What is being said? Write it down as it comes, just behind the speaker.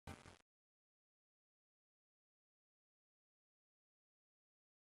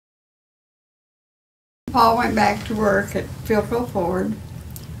Paul went back to work at Philco Ford,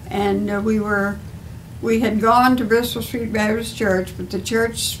 and we had gone to Bristol Street Baptist Church, but the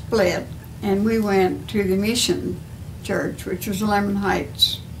church split, and we went to the Mission Church, which was Lemon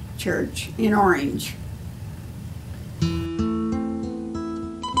Heights Church in Orange.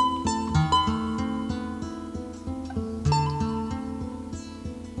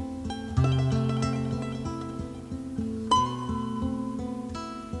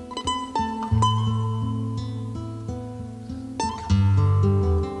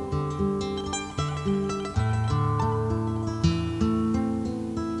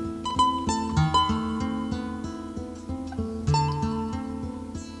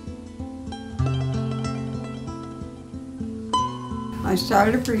 I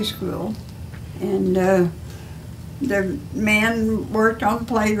started a preschool, and the men worked on the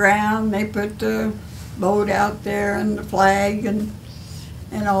playground. They put the boat out there and the flag and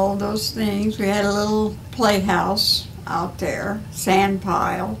all those things. We had a little playhouse out there, sand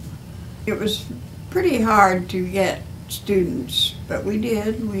pile. It was pretty hard to get students, but we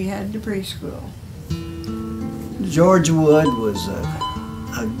did. We had the preschool. George Wood was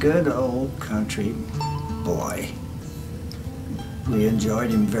a good old country boy. We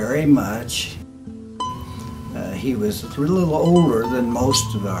enjoyed him very much. He was a little older than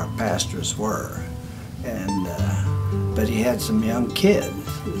most of our pastors were, but he had some young kids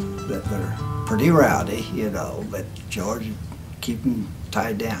that were pretty rowdy, you know, but George would keep them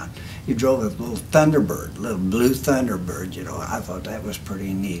tied down. He drove a little Thunderbird, little blue Thunderbird, you know. I thought that was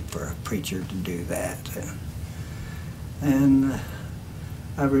pretty neat for a preacher to do that. And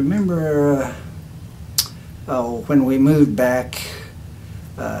I remember when we moved back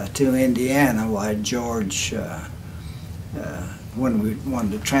to Indiana, why George, when we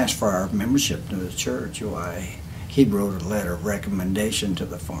wanted to transfer our membership to the church, why he wrote a letter of recommendation to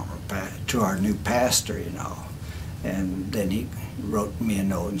to our new pastor, you know. And then he wrote me a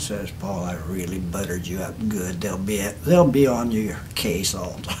note and says, "Paul, I really buttered you up good. They'll be on your case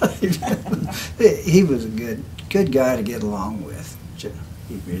all the time." He was a good guy to get along with.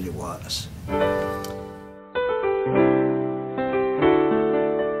 He really was.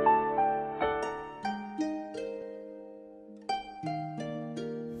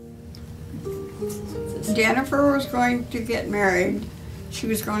 Jennifer was going to get married. She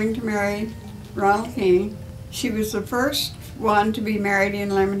was going to marry Ronald King. She was the first one to be married in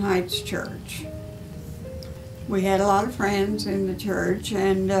Lemon Heights Church. We had a lot of friends in the church,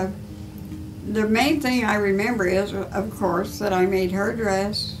 and the main thing I remember is, of course, that I made her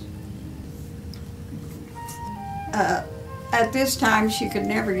dress. At this time, she could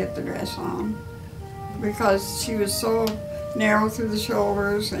never get the dress on because she was so narrow through the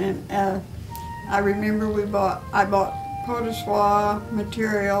shoulders, and I remember I bought pot de soie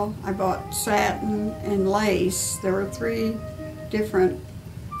material, I bought satin and lace. There were 3 different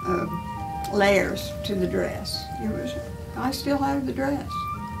layers to the dress. I still have the dress.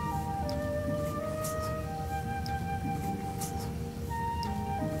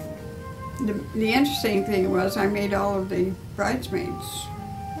 The interesting thing was I made all of the bridesmaids'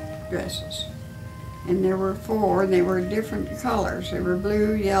 dresses. And there were 4, and they were different colors. They were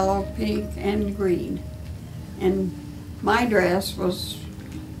blue, yellow, pink, and green. And my dress was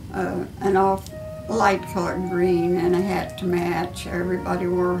an light colored green and a hat to match. Everybody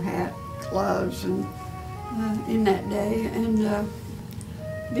wore a hat, gloves, and in that day. And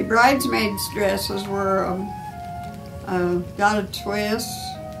the bridesmaids' dresses were dotted twists,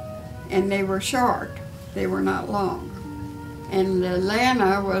 and they were short. They were not long. And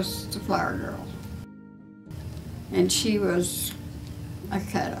Lana was the flower girl. And she was a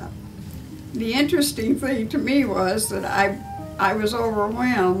cut-up. The interesting thing to me was that I was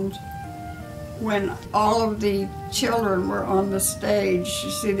overwhelmed when all of the children were on the stage.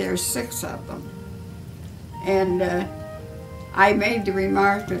 You see, there's 6 of them. And I made the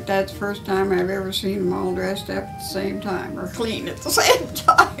remark that that's the first time I've ever seen them all dressed up at the same time, or clean at the same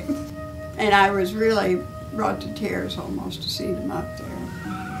time. And I was really brought to tears almost to see them up there.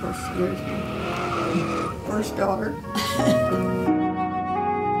 Of course, there's my first daughter.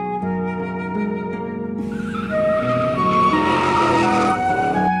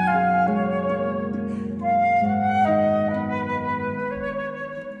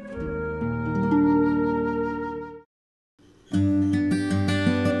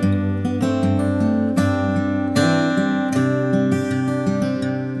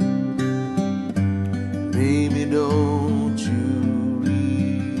 Baby, don't you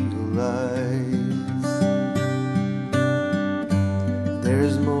realize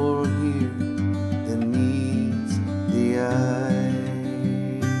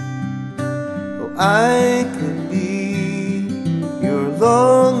I could be your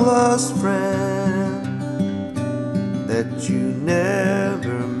long-lost friend that you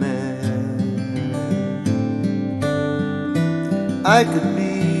never met. I could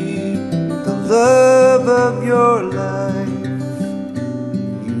be the love of your life.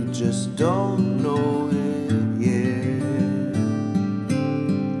 You just don't know it yet.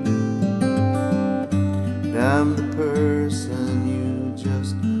 And I'm the person you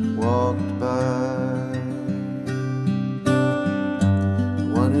just walked by, the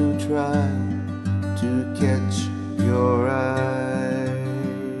one who tried to catch your eye.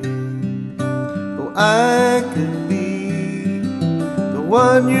 Oh, I could be the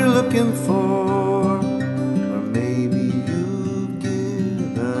one you're looking for, or maybe you've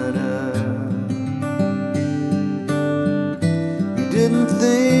given up. You didn't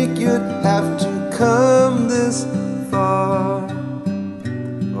think you'd have to come this far,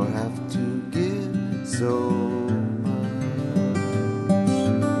 or have to give so much.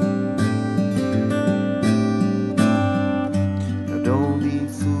 Now don't be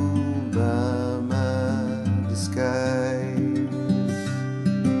fooled by my disguise.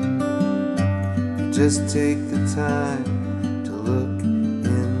 Just take the time to look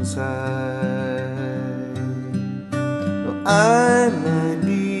inside. Well, I might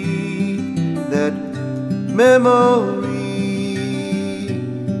be that memory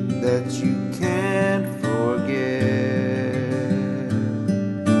that you can't forget.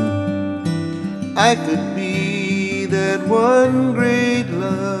 I could be that one great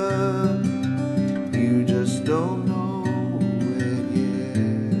love, you just don't know it yet.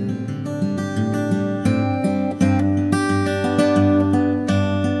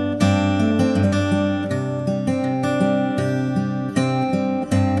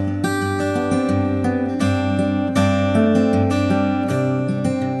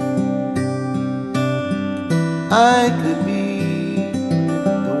 I could be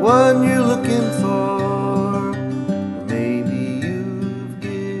the one you're looking for, or maybe you've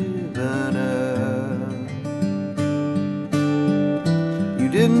given up. You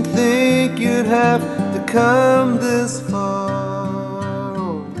didn't think you'd have to come this far,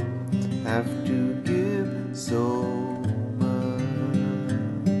 or have to give so much.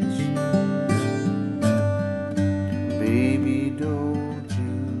 Baby, don't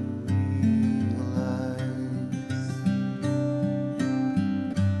you realize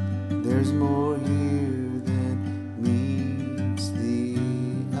there's more here